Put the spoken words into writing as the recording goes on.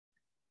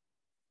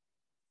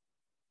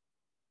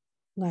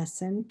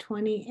Lesson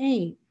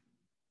 28,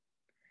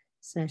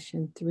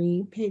 Session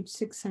 3, page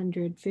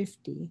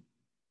 650.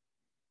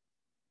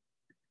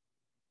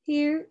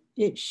 Here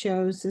it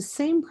shows the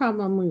same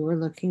problem we were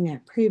looking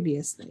at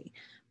previously.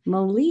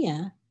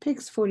 Malia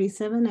picks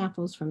 47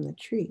 apples from the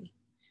tree.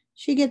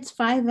 She gets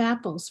 5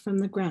 apples from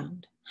the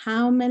ground.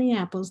 How many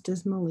apples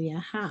does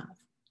Malia have?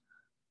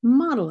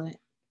 Model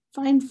it.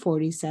 Find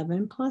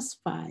 47 plus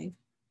 5.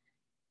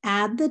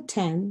 Add the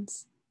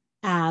tens,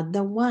 add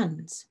the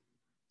ones.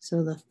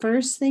 So the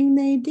first thing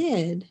they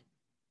did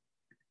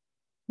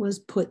was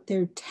put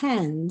their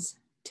tens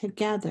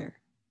together.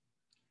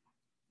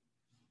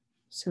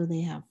 So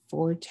they have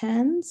 4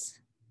 tens.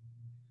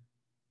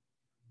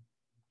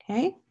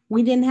 Okay,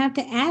 we didn't have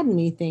to add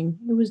anything.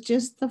 It was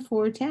just the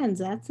 4 tens,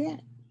 that's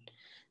it.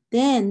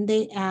 Then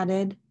they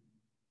added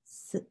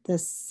the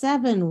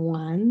 7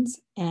 ones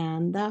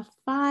and the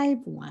 5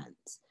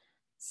 ones.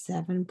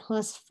 7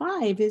 plus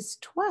 5 is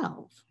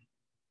 12,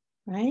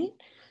 right?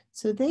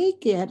 So they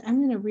get, I'm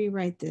going to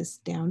rewrite this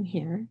down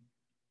here,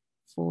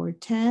 4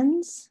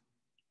 tens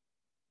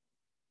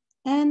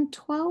and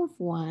 12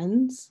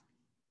 ones,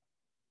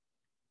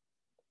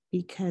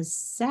 because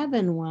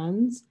 7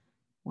 ones,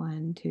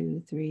 1,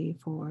 2, 3,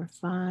 4,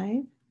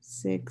 5,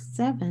 6,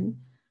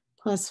 7,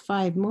 plus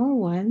 5 more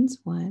ones,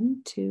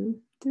 1, 2,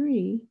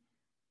 3,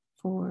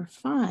 4,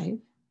 5,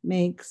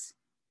 makes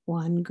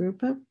one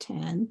group of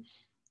 10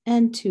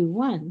 and 2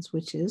 ones,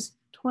 which is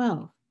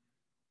 12.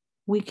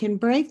 We can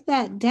break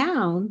that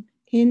down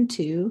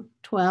into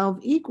 12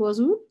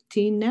 equals,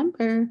 team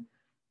number,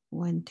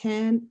 1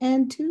 10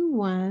 and 2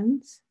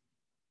 ones,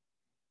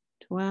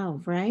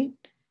 12, right?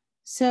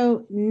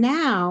 So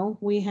now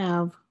we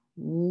have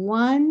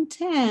 1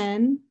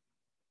 10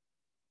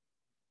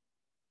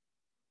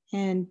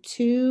 and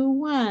 2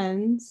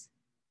 ones,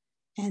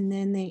 and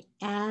then they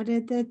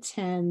added the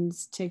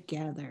tens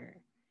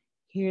together.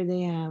 Here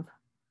they have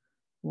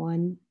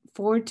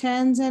 4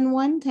 tens and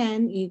 1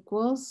 10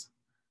 equals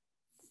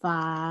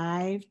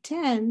 5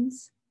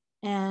 tens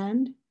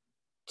and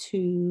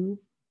 2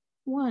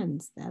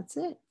 ones. That's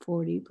it.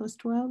 40 plus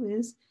 12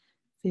 is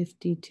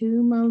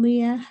 52.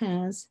 Malia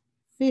has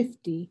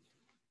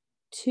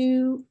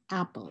 52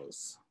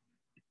 apples.